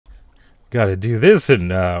Gotta do this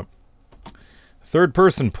in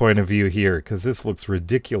third-person point of view here, because this looks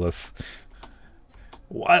ridiculous.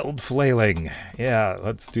 Wild flailing. Yeah,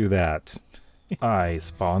 let's do that. I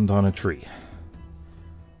spawned on a tree.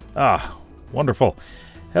 Ah, wonderful.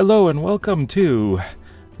 Hello and welcome to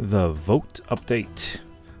the vote update.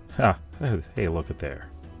 Ah, hey, look at there.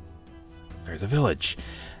 There's a village.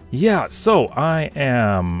 Yeah, so I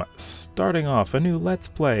am starting off a new Let's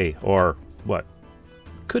Play, or what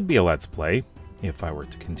could be a Let's Play, if I were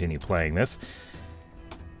to continue playing this.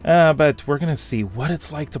 But we're going to see what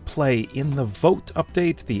it's like to play in the vote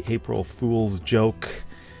update, the April Fool's joke,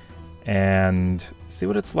 and see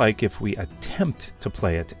what it's like if we attempt to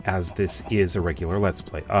play it as this is a regular Let's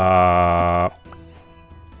Play.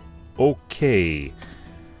 Okay.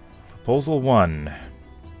 Proposal 1.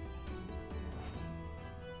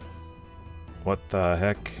 What the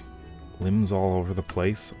heck? Limbs all over the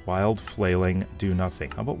place. Wild flailing, do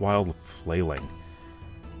nothing. How about wild flailing?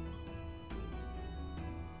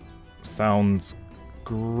 Sounds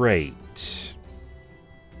great.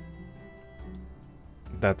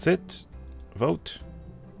 That's it? Vote?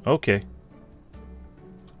 Okay.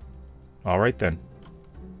 Alright then.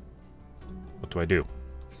 What do I do?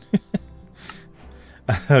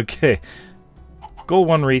 Okay. Goal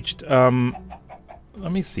 1 reached. Let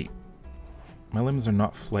me see. My limbs are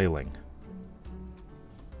not flailing.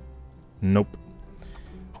 Nope.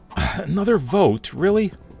 Another vote?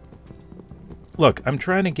 Really? Look, I'm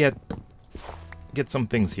trying to get some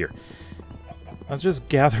things here. Let's just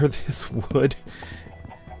gather this wood.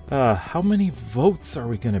 How many votes are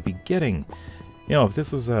we going to be getting? You know, if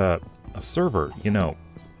this was a server, you know,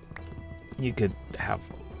 you could have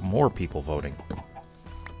more people voting.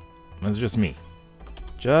 It's just me.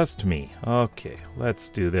 Just me. Okay,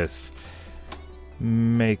 let's do this.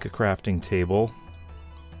 Make a crafting table.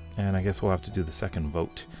 And I guess we'll have to do the second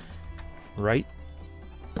vote. Right?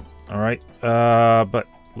 Alright, but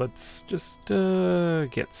let's just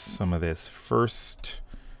get some of this first.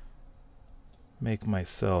 Make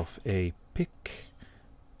myself a pick.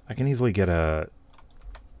 I can easily get a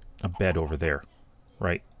bed over there.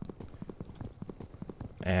 Right?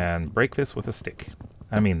 And break this with a stick.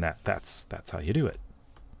 I mean, that's how you do it.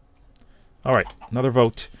 Alright, another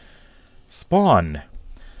vote. Spawn.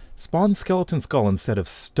 Spawn skeleton skull instead of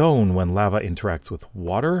stone when lava interacts with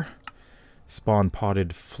water. Spawn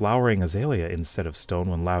potted flowering azalea instead of stone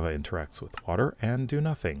when lava interacts with water. And do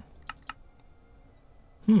nothing.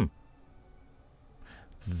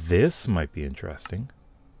 This might be interesting.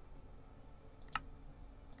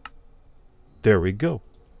 There we go.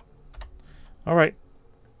 Alright.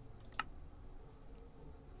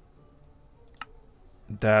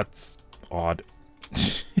 That's odd.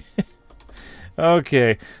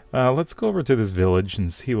 Okay, let's go over to this village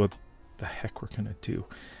and see what the heck we're gonna do.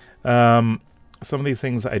 Some of these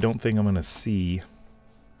things I don't think I'm gonna see.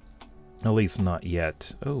 At least not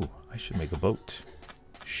yet. Oh, I should make a boat.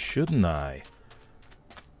 Shouldn't I?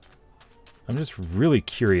 I'm just really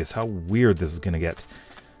curious how weird this is gonna get.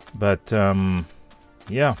 But,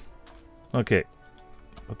 yeah. Okay.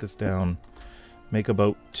 Put this down. Make a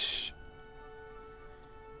boat.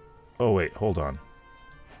 Oh, wait, hold on.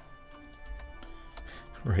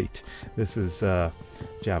 Right. This is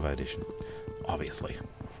Java edition, obviously.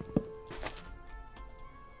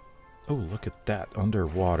 Oh, look at that,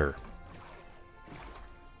 underwater.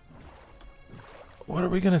 What are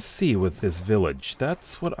we going to see with this village?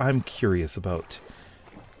 That's what I'm curious about.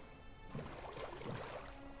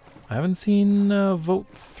 I haven't seen Vote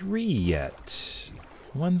 3 yet.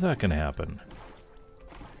 When's that going to happen?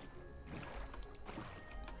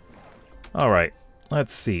 Alright,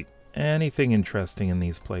 let's see. Anything interesting in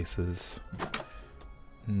these places?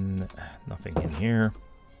 Nothing in here.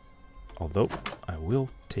 Although, I will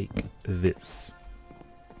take this.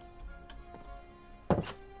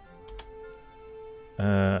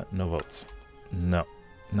 No votes. No,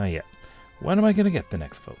 not yet. When am I going to get the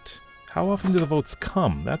next vote? How often do the votes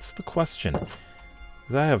come? That's the question.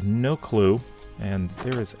 Because I have no clue, and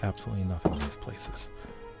there is absolutely nothing in these places.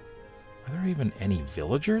 Are there even any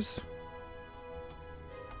villagers?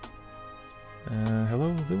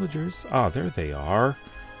 Hello, villagers. Ah, there they are.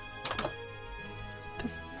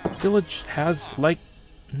 This village has, like,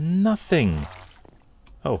 nothing.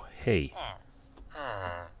 Oh, hey.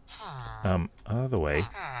 Out of the way.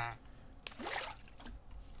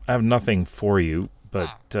 I have nothing for you,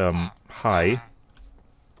 but, hi.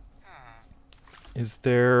 Is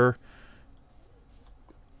there...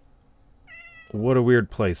 What a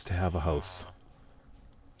weird place to have a house.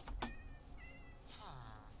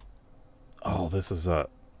 Oh, this is a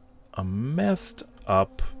messed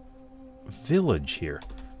up village here.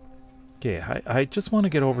 Okay, I just want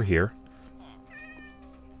to get over here.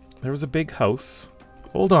 There was a big house.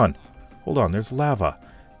 Hold on. Hold on, there's lava.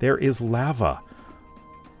 There is lava.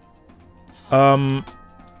 I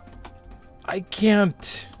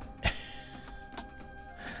can't...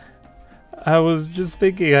 I was just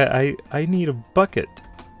thinking I need a bucket.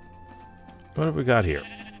 What have we got here?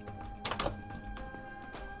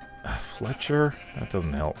 Fletcher? That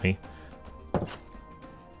doesn't help me.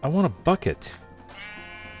 I want a bucket.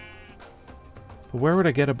 But where would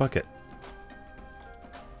I get a bucket?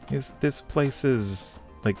 This place is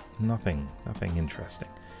like nothing interesting.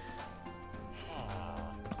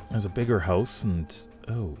 There's a bigger house and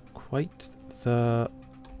oh, quite the...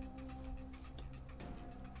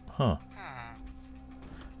 Huh.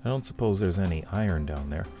 I don't suppose there's any iron down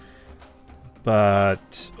there.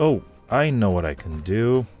 But, oh, I know what I can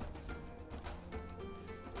do.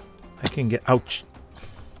 I can get... Ouch!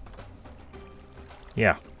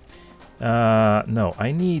 Yeah. No,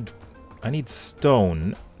 I need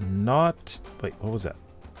stone, not... Wait, what was that?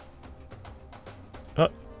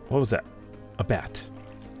 What was that? A bat.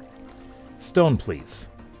 Stone, please.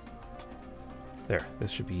 There,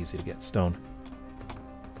 this should be easy to get stone.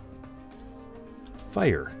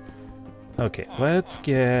 Fire. Okay, let's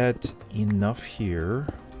get enough here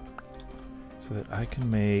so that I can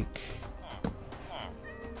make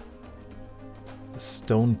the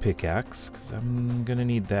stone pickaxe, because I'm gonna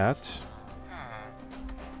need that.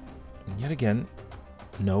 And yet again,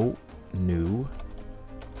 no new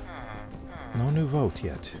vote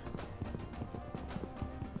yet.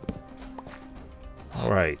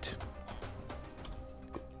 Alright.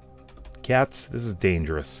 Cats, this is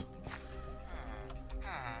dangerous.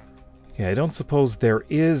 Yeah, I don't suppose there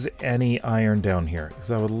is any iron down here,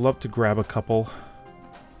 because I would love to grab a couple.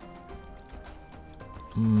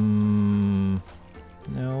 No.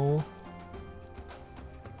 No,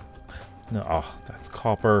 oh, that's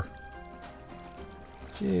copper.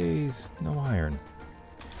 Jeez, no iron.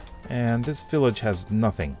 And this village has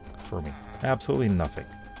nothing for me. Absolutely nothing.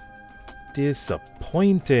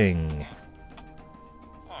 Disappointing.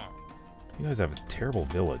 You guys have a terrible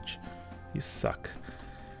village. You suck.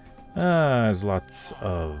 There's lots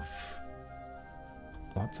of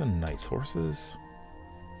nice horses.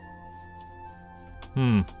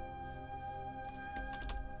 I'm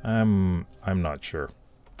not sure.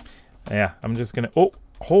 Yeah, I'm just gonna... Oh,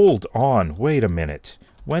 hold on. Wait a minute.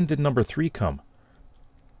 When did number 3 come?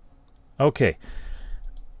 Okay.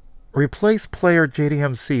 Replace player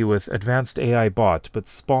JayDeeMC with advanced AI bot, but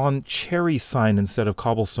spawn cherry sign instead of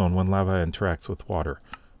cobblestone when lava interacts with water.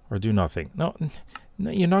 Or do nothing. No,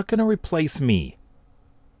 you're not going to replace me.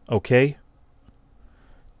 Okay?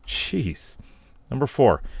 Jeez. Number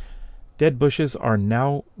 4. Dead bushes are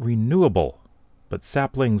now renewable, but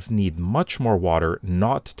saplings need much more water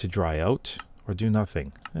not to dry out or do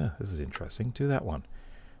nothing. Yeah, this is interesting. Do that one.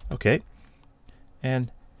 Okay.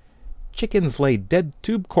 And chickens lay dead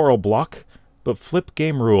tube coral block, but flip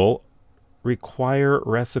game rule require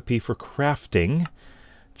recipe for crafting.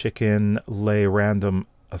 Chicken lay random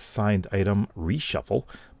assigned item reshuffle,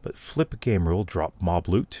 but flip game rule drop mob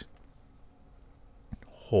loot.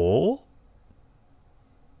 Whole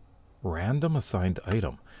random assigned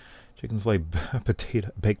item. Chickens lay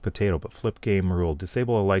baked potato, but flip game rule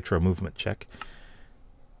disable elytra movement check.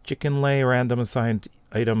 Chicken lay random assigned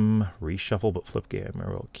item reshuffle, but flip game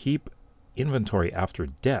rule keep inventory after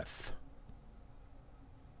death.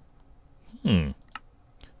 Do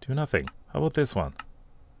nothing. How about this one?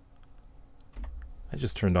 I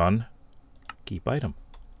just turned on keep item.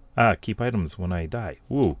 Keep items when I die.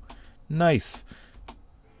 Woo. Nice.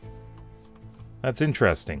 That's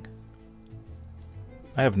interesting.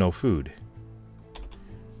 I have no food.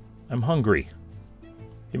 I'm hungry.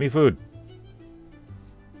 Give me food.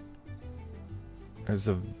 There's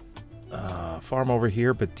a farm over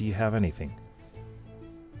here, but do you have anything?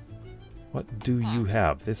 What do you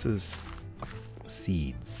have? This is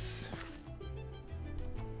seeds.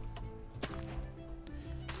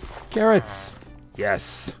 Carrots!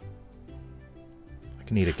 Yes! I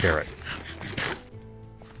can eat a carrot.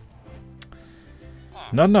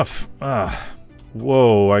 Not enough.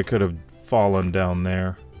 Whoa, I could have fallen down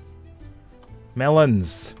there.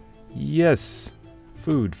 Melons! Yes!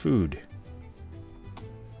 Food, food.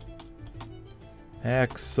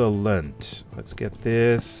 Excellent. Let's get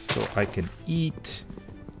this so I can eat.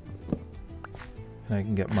 And I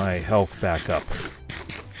can get my health back up.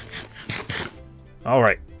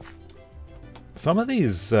 Alright. Some of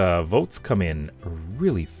these votes come in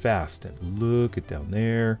really fast. And look at down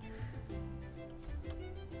there.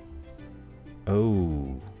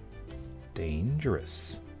 Oh.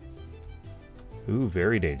 Dangerous. Ooh,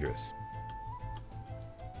 very dangerous.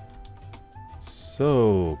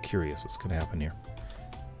 so curious what's going to happen here.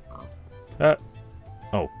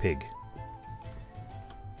 Oh, pig.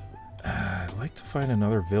 I'd like to find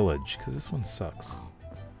another village, because this one sucks.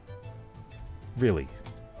 Really.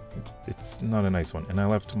 It's not a nice one. And I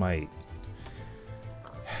left my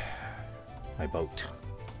boat.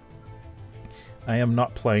 I am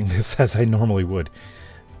not playing this as I normally would.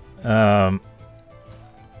 I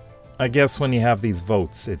guess when you have these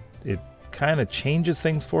votes, it kind of changes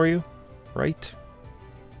things for you, right?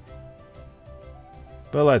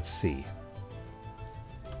 But let's see.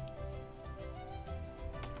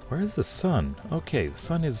 Where's the sun? Okay, the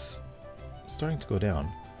sun is starting to go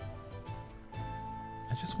down.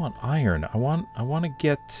 I just want iron. I want to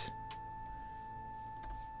get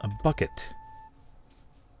a bucket.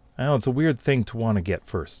 I know it's a weird thing to want to get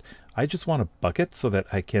first. I just want a bucket so that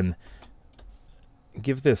I can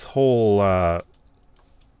give this whole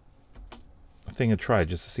thing a try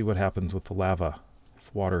just to see what happens with the lava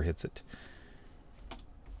if water hits it.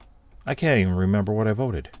 I can't even remember what I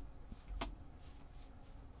voted.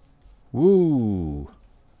 Woo!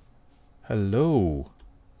 Hello.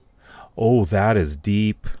 Oh, that is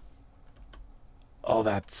deep. Oh,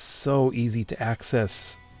 that's so easy to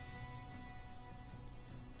access.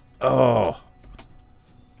 Oh.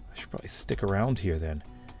 I should probably stick around here then.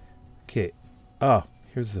 Okay. Oh,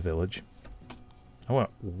 here's the village. I went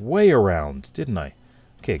way around, didn't I?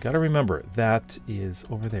 Okay, gotta remember, that is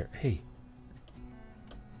over there. Hey.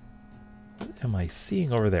 What am I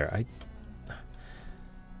seeing over there?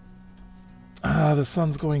 The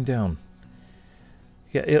sun's going down.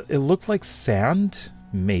 Yeah, it looked like sand,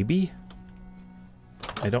 maybe.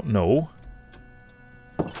 I don't know.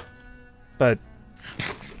 But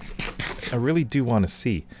I really do want to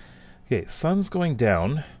see. Okay, sun's going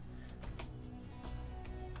down.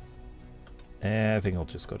 I think I'll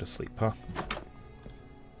just go to sleep, huh?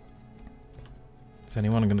 Is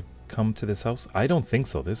anyone going to come to this house? I don't think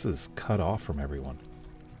so. This is cut off from everyone.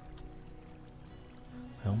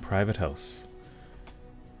 My own private house.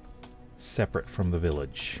 Separate from the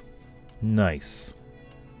village. Nice.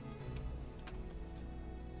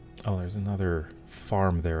 Oh, there's another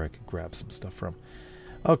farm there I could grab some stuff from.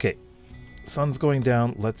 Okay. Sun's going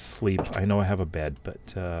down. Let's sleep. I know I have a bed, but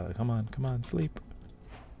come on, sleep.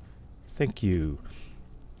 Thank you.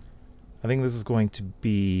 I think this is going to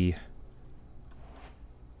be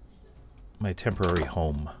my temporary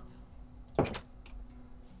home.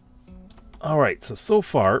 Alright, so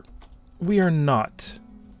far, we are not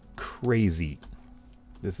crazy.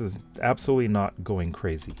 This is absolutely not going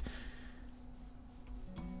crazy.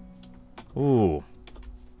 Ooh.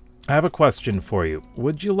 I have a question for you.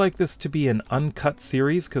 Would you like this to be an uncut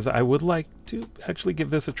series? Because I would like to actually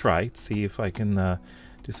give this a try. See if I can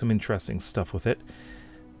do some interesting stuff with it.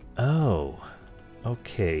 Oh.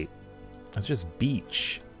 Okay. It's just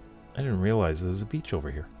beach. I didn't realize there was a beach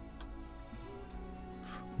over here.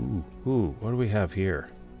 Ooh. What do we have here?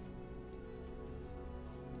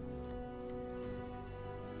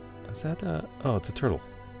 Is that a... Oh, it's a turtle.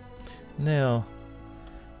 No.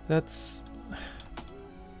 That's...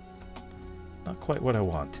 not quite what I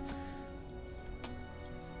want.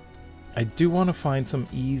 I do want to find some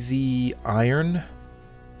easy iron.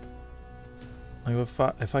 Like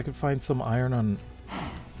if I could find some iron on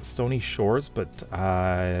stony shores, but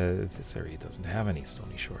this area doesn't have any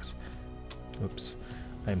stony shores. Oops.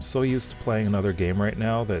 I am so used to playing another game right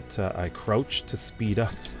now that I crouch to speed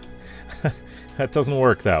up. That doesn't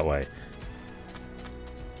work that way.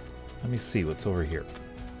 Let me see what's over here.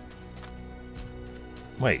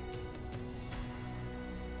 Wait.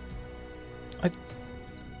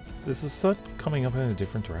 Is the sun coming up in a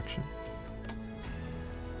different direction?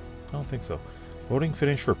 I don't think so. Voting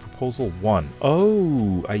finished for Proposal 1.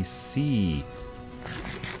 Oh, I see.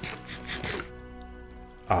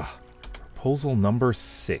 Ah, Proposal number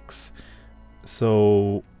 6.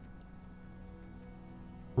 So,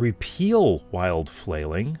 repeal wild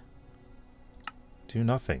flailing. Do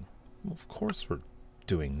nothing. Well, of course we're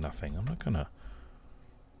doing nothing. I'm not gonna...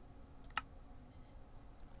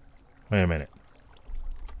 Wait a minute.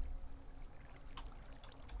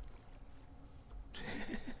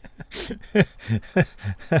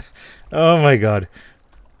 Oh my god.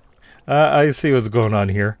 I see what's going on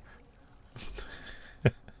here.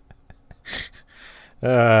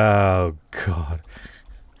 Oh god.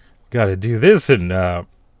 Gotta do this in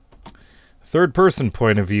third person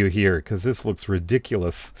point of view here, because this looks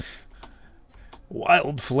ridiculous.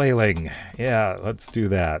 Wild flailing. Yeah, let's do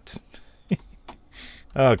that.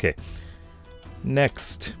 Okay.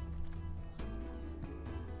 Next.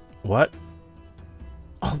 What?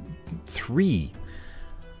 Oh, 3.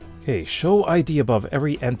 Okay, show ID above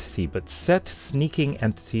every entity, but set sneaking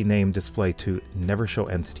entity name display to never show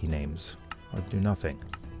entity names. Or do nothing.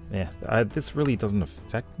 Yeah, this really doesn't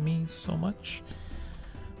affect me so much.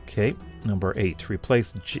 Okay, number 8.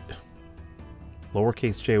 Replace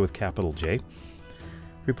lowercase j with capital J.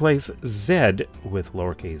 Replace Z with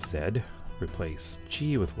lowercase z. Replace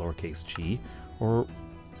G with lowercase g. Or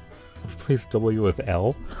replace W with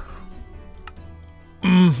L.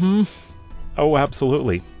 Mm-hmm. Oh,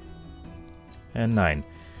 absolutely. And 9.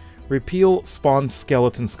 Repeal spawn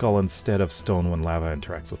skeleton skull instead of stone when lava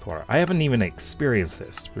interacts with water. I haven't even experienced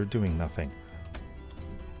this. We're doing nothing.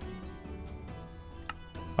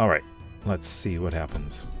 Alright, let's see what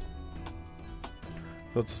happens.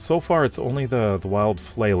 So far it's only the wild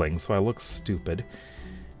flailing, so I look stupid.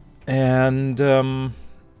 And,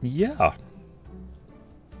 yeah.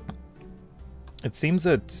 It seems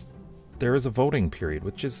that there is a voting period,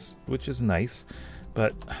 which is nice.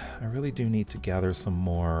 But I really do need to gather some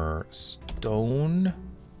more stone.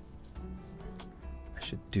 I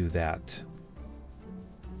should do that.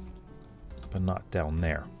 But not down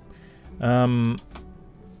there.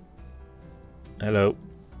 Hello.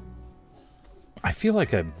 I feel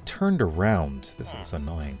like I'm turned around. This is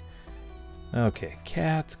annoying. Okay,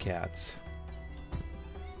 cats.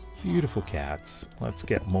 Beautiful cats. Let's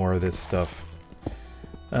get more of this stuff.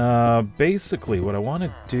 Basically, what I want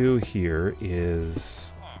to do here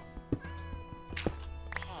is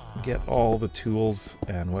get all the tools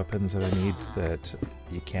and weapons that I need that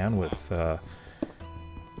you can with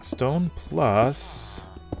stone, plus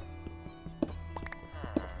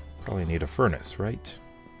probably need a furnace, right?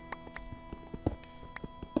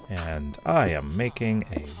 And I am making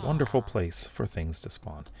a wonderful place for things to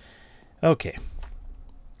spawn. Okay,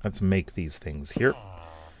 let's make these things here.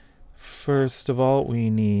 First of all, we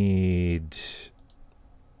need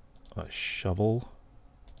a shovel,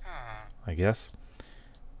 I guess.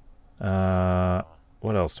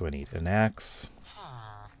 What else do I need? An axe.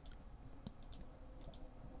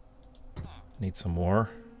 Need some more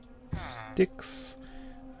sticks.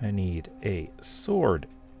 I need a sword.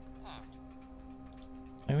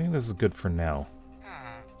 I think this is good for now.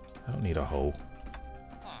 I don't need a hoe.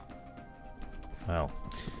 Well,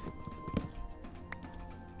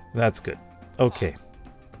 that's good. Okay.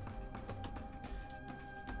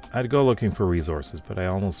 I'd go looking for resources, but I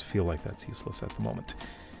almost feel like that's useless at the moment.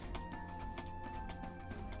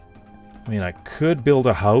 I mean, I could build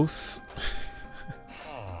a house.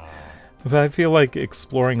 But I feel like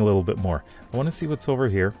exploring a little bit more. I want to see what's over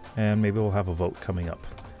here, and maybe we'll have a vote coming up.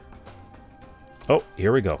 Oh,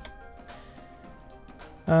 here we go.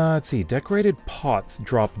 Let's see. Decorated pots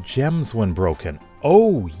drop gems when broken.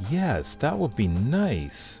 Oh, yes. That would be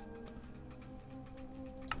nice.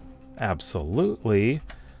 Absolutely.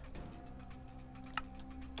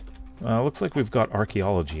 Looks like we've got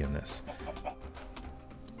archaeology in this.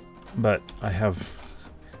 But I'm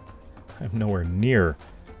nowhere near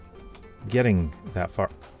getting that far.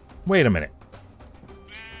 Wait a minute.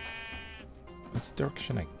 Which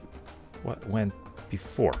direction what went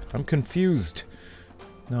before? I'm confused.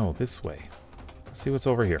 No, this way. Let's see what's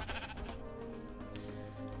over here.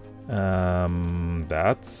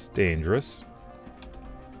 That's dangerous.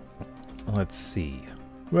 Let's see.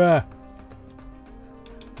 Ah.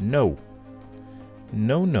 No.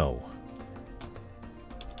 No.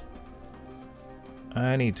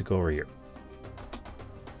 I need to go over here.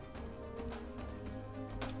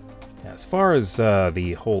 Yeah, as far as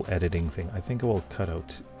the whole editing thing, I think it will cut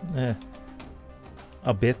out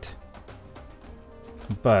a bit,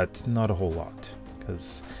 but not a whole lot,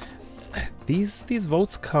 because these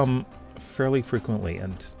votes come fairly frequently,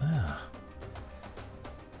 and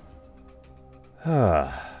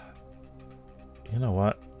you know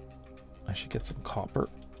what? I should get some copper.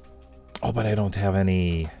 Oh, but I don't have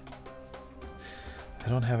any. I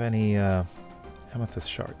don't have any amethyst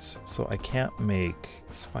shards, so I can't make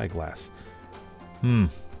spyglass. Oh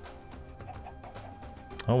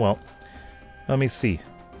well. Let me see.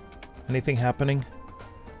 Anything happening?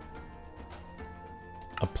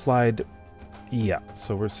 Applied. Yeah,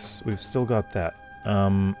 so we've still got that.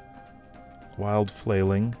 Wild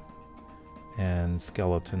flailing and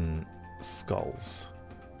skeleton skulls.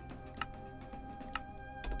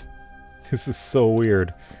 This is so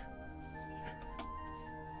weird.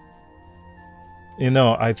 You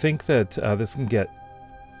know, I think that this can get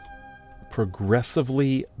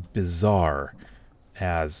progressively bizarre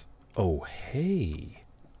as... Oh, hey.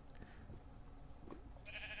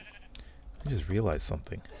 I just realized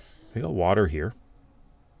something. We got water here.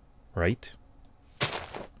 Right?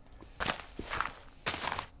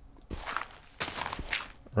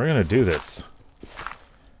 We're gonna do this.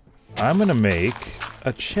 I'm going to make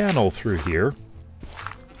a channel through here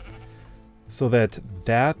so that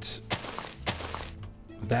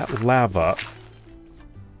lava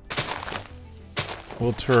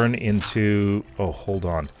will turn into... Oh, hold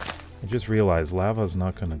on. I just realized lava's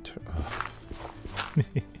not going to turn...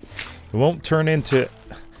 It won't turn into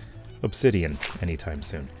obsidian anytime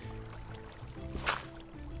soon.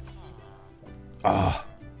 Ah.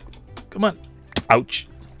 Come on. Ouch.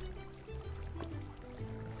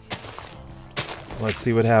 Let's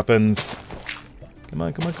see what happens. Come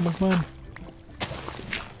on, come on, come on, come on.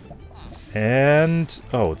 And...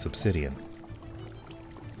 Oh, it's obsidian.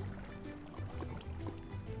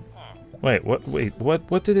 Wait,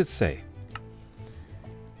 what did it say?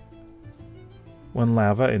 When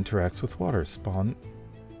lava interacts with water, spawn...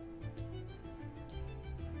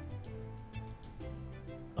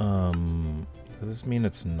 Does this mean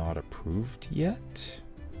it's not approved yet?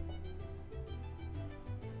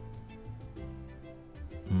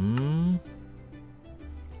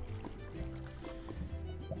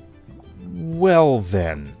 Well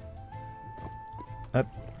then. That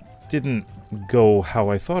didn't go how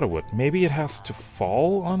I thought it would. Maybe it has to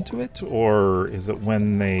fall onto it? Or is it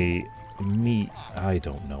when they meet? I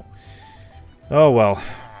don't know. Oh well.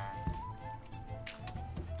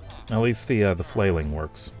 At least the flailing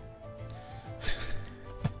works.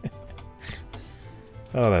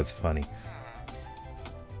 Oh, that's funny.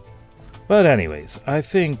 But anyways, I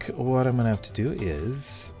think what I'm going to have to do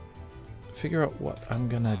is figure out what I'm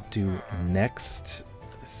going to do next.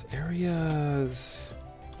 This area's...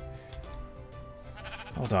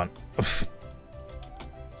 Hold on.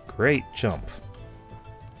 Great jump.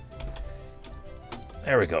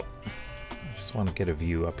 There we go. I just want to get a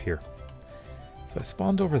view up here. So I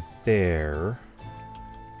spawned over there.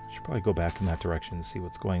 Should probably go back in that direction and see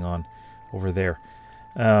what's going on over there.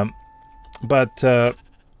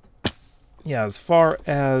 Yeah, as far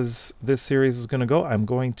as this series is going to go, I'm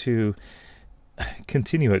going to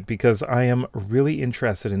continue it because I am really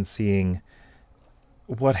interested in seeing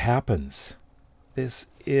what happens. This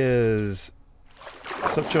is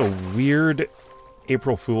such a weird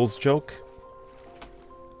April Fool's joke.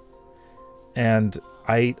 And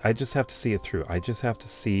I just have to see it through. I just have to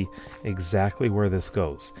see exactly where this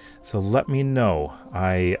goes. So let me know.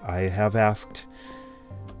 I have asked,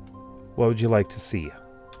 what would you like to see?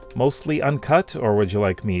 Mostly uncut, or would you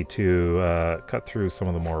like me to cut through some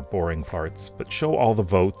of the more boring parts, but show all the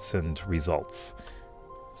votes and results?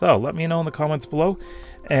 So let me know in the comments below.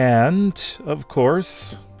 And, of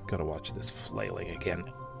course, gotta watch this flailing again.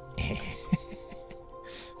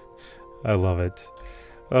 I love it.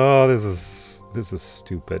 Oh, this is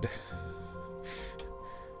stupid.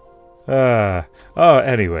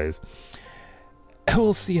 Anyways.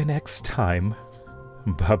 We'll see you next time.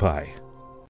 Bye-bye.